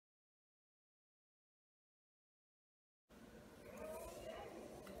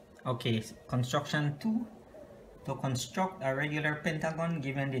Okay, construction 2. To construct a regular pentagon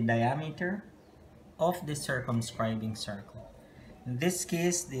given the diameter of the circumscribing circle. In this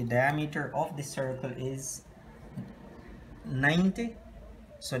case, the diameter of the circle is 90,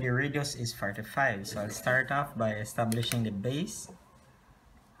 so the radius is 45. So I'll start off by establishing the base,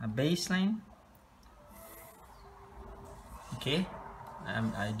 a baseline. Okay,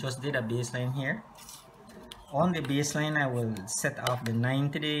 I just did a baseline here. On the baseline, I will set off the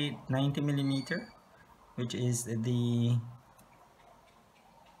 90 millimeter, which is the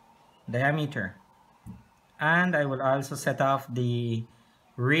diameter, and I will also set off the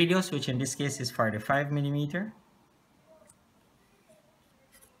radius, which in this case is 45 millimeter.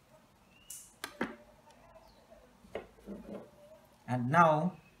 And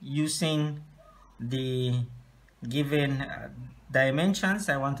now, using the given dimensions,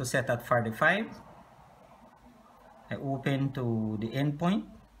 I want to set at 45. I open to the endpoint,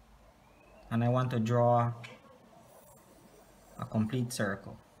 and I want to draw a complete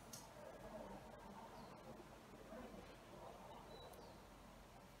circle.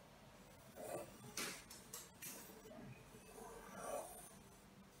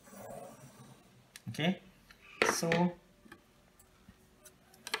 Okay, so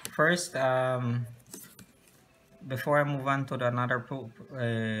first, before I move on to the another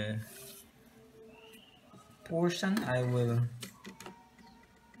portion, I will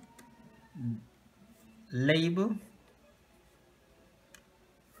label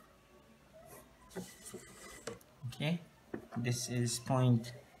okay, this is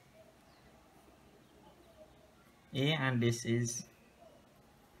point A and this is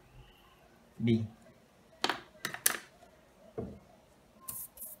B.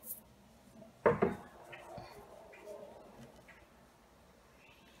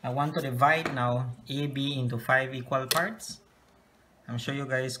 I want to divide now AB into 5 equal parts. I'm sure you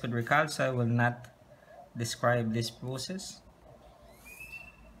guys could recall, so I will not describe this process.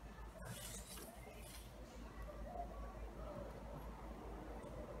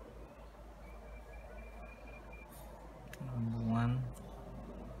 Number 1,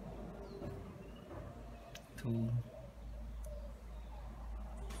 2,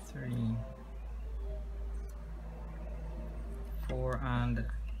 3, 4, and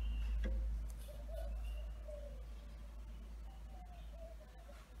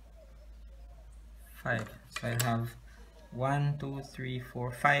 5. So I have 1, 2, 3,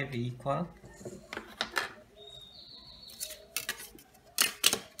 4, 5 equal.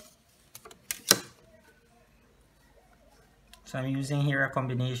 So I'm using here a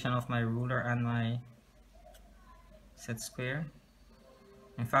combination of my ruler and my set square.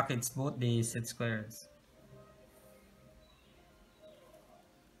 In fact, it's both the set squares.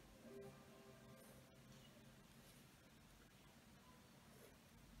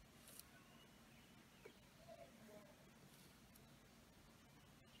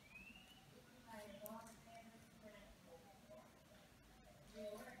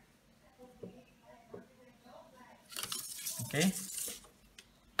 Okay,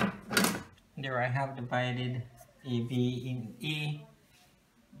 there I have divided AB in A,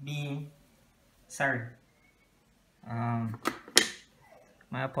 B, sorry,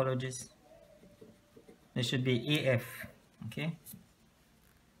 my apologies, this should be AF, okay,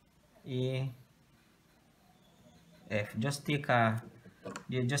 AF, just take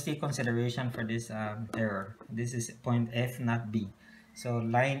consideration for this error. This is point F, not B. So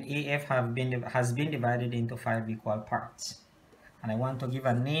line AF has been divided into 5 equal parts. And I want to give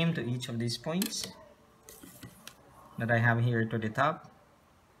a name to each of these points that I have here to the top.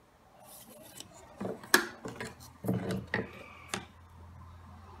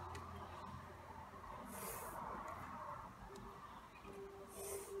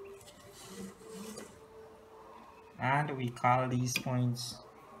 And we call these points,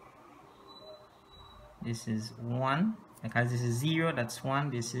 this is 1, because this is 0, that's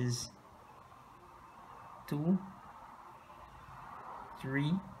 1, this is 2,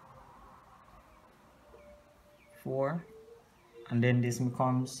 3, 4, and then this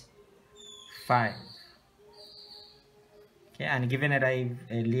becomes 5. Okay, and given that I've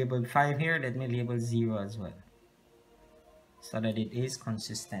labeled 5 here, let me label 0 as well, so that it is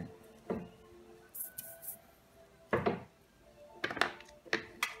consistent.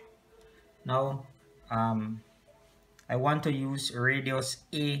 Now, I want to use radius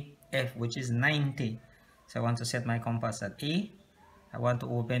AF, which is 90. So I want to set my compass at A. I want to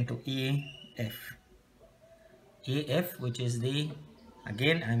open to AF. AF, which is the,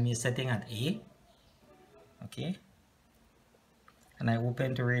 again, I'm setting at A. Okay. And I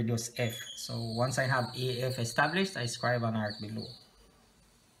open to radius F. So once I have AF established, I scribe an arc below.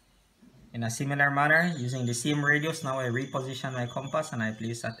 In a similar manner, using the same radius, now I reposition my compass and I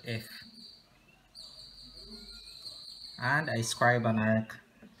place at F. And I scribe an arc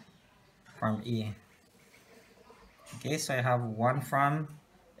from A. Okay, so I have one from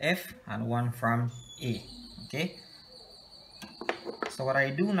F and one from A. Okay, so what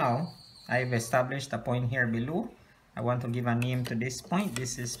I do now, I've established a point here below. I want to give a name to this point.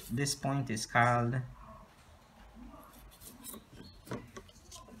 This point is called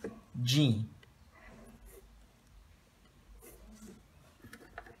G.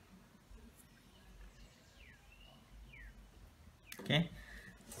 Okay,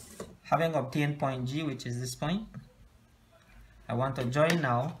 having obtained point G, which is this point, I want to join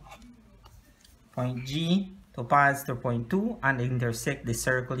now point G to pass to point 2 and intersect the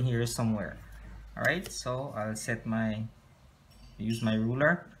circle here somewhere. Alright, so I'll use my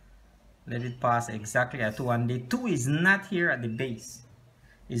ruler, let it pass exactly at 2, and the 2 is not here at the base.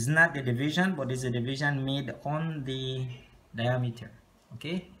 It's not the division, but it's a division made on the diameter.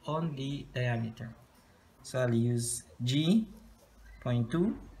 Okay, on the diameter. So I'll use G, point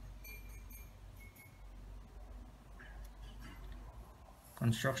 2,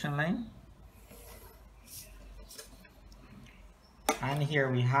 construction line. And here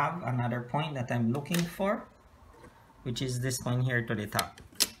we have another point that I'm looking for, which is this point here to the top.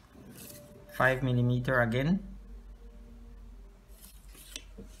 5 millimeter again.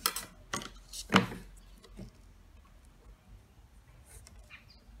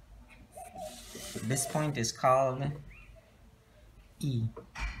 This point is called E.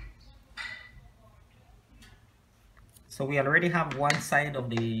 So we already have one side of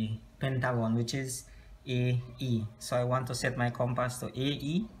the pentagon, which is AE. So I want to set my compass to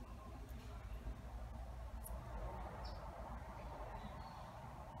AE.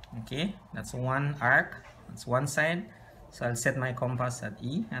 Okay, that's one arc, that's one side. So I'll set my compass at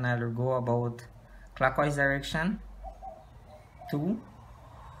E and I'll go about clockwise direction 2,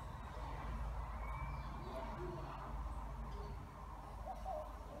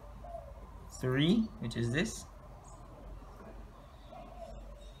 3, which is this,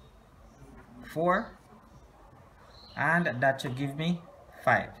 4, and that should give me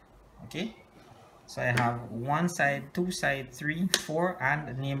 5. Okay, so I have one side, two side, 3, 4,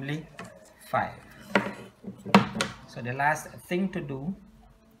 and namely 5. So the last thing to do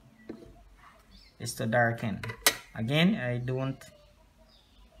is to darken. Again,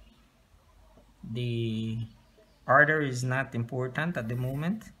 the order is not important at the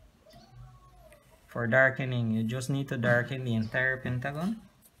moment. For darkening, you just need to darken the entire pentagon.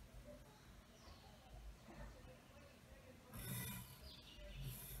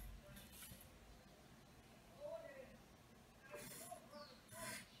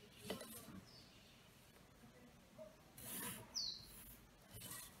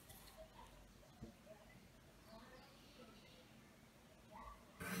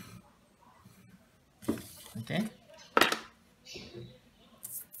 Okay.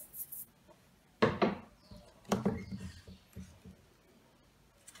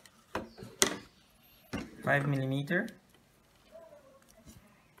 Five millimeter.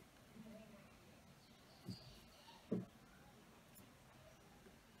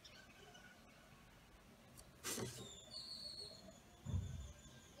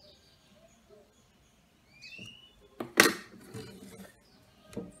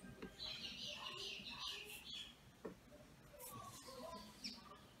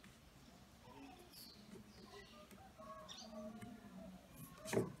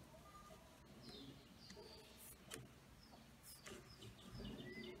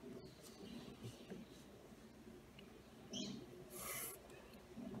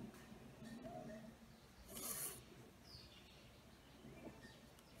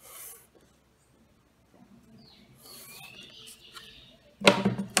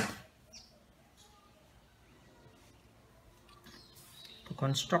 To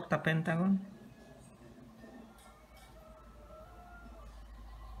construct a pentagon,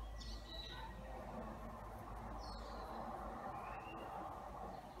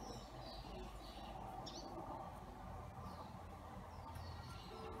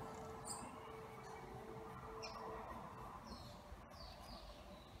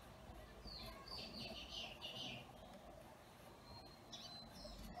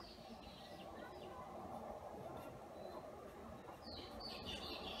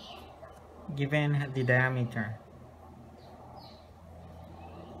 given the diameter.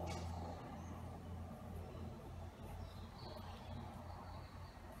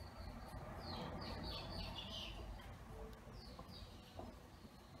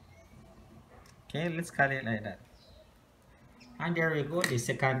 Okay, let's call it like that. And there we go, the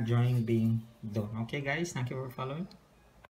second drawing being done. Okay guys, thank you for following.